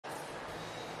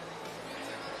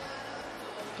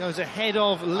goes ahead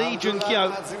of Lee Chih-Kai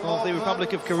of the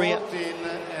Republic of Korea.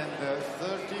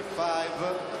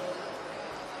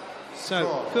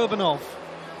 So Kurbanov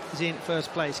is in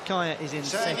first place, Kaya is in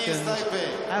second,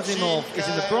 Azimov is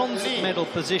in the bronze medal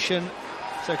position.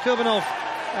 So Kurbanov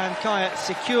and Kaya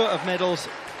secure of medals,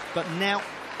 but now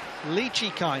LEE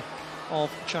Chih-Kai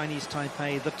of Chinese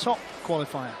Taipei, the top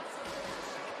qualifier.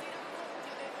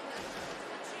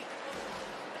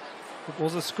 It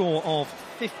was a score of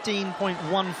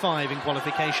 15.15 in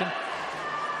qualification.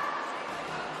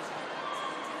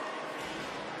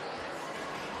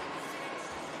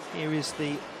 Here is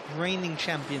the reigning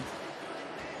champion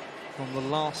from the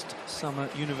last Summer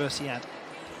Universiade.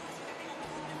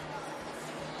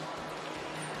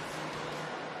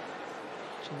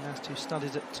 Gymnast who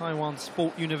studied at Taiwan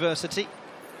Sport University.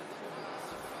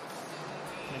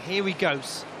 And here he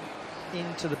goes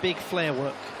into the big flare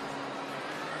work.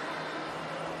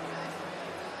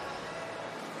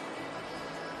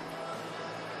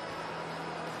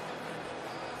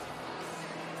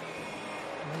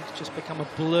 He's just become a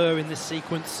blur in this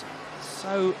sequence.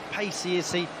 So pacey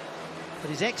is he, but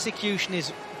his execution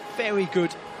is very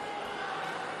good.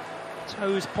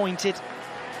 Toes pointed,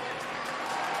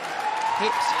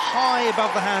 hips high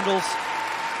above the handles.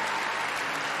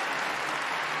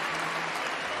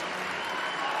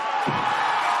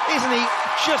 Isn't he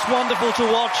just wonderful to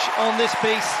watch on this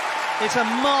piece? It's a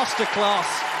masterclass.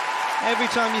 Every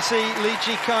time you see LEE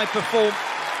Chih-Kai perform,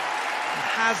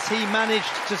 has he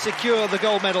managed to secure the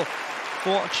gold medal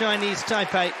for Chinese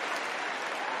Taipei?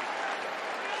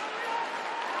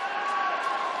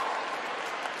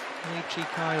 LEE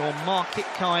Chih-Kai, or Market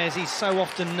Kai as he's so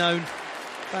often known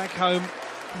back home.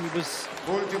 He was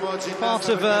part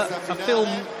of a film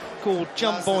called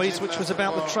Jump Boys, which was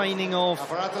about the training of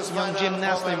young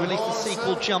gymnasts. They released the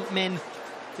sequel Jump Men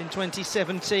in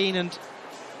 2017, and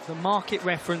the market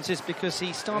reference is because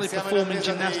he started performing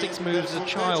gymnastics moves as a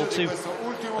child to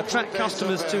attract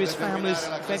customers to his family's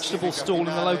vegetable stall in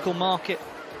the local market.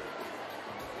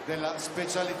 Turned out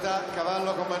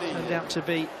to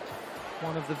be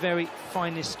one of the very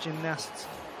finest gymnasts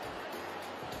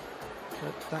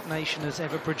that nation has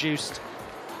ever produced.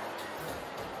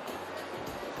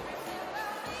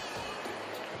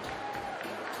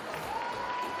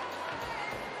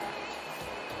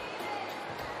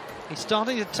 He's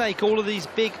starting to take all of these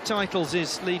big titles,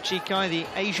 is LEE Chih-Kai, the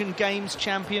Asian Games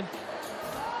champion.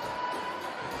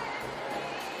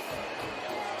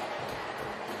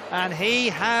 And he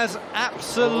has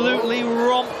absolutely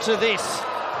romped to this.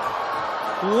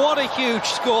 What a huge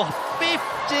score,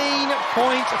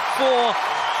 15.4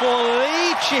 for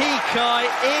LEE Chih-Kai.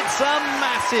 It's a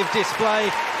massive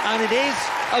display, and it is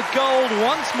a gold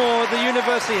once more at the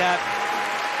Universiade.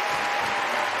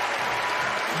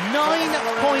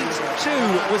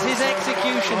 9.2 was his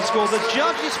execution score. The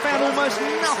judges found almost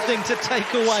nothing to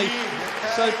take away.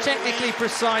 So technically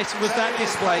precise was that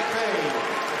display.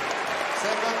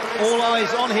 All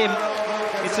eyes on him.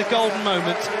 It's a golden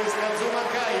moment.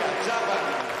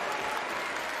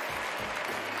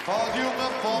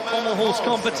 Pommel horse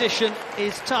competition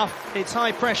is tough. It's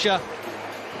high pressure,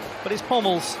 but it's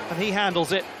pommels, and he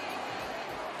handles it.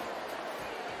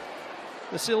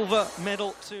 The silver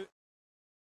medal to